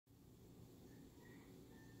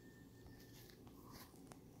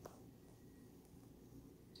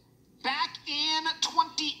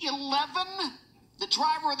2011. The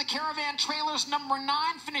driver of the Caravan Trailers, number 9,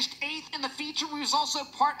 finished 8th in the feature. He was also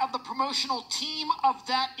part of the promotional team of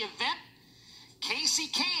that event.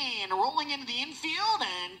 Kasey Kahne rolling into the infield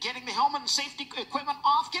and getting the helmet and safety equipment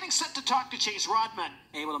off, getting set to talk to Chase Rodman.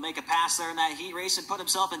 Able to make a pass there in that heat race and put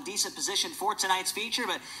himself in decent position for tonight's feature.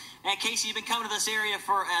 But, Kasey, you've been coming to this area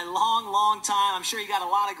for a long, long time. I'm sure you got a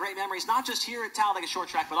lot of great memories, not just here at Talladega Short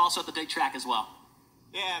Track, but also at the big track as well.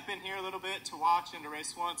 Yeah, I've been here a little bit to watch and to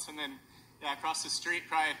race once, and then across the street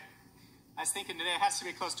probably, I was thinking today it has to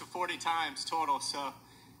be close to 40 times total. So,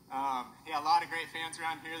 a lot of great fans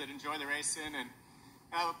around here that enjoy the racing, and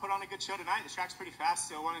we'll put on a good show tonight. The track's pretty fast,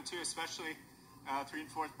 so 1 and 2 especially, 3 and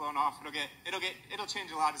 4th blown off. It'll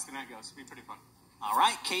change a lot as the night goes. It'll be pretty fun. All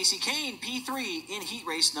right, Kasey Kahne, P3 in heat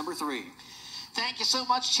race number 3. Thank you so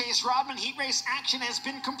much, Chase Rodman. Heat race action has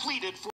been completed for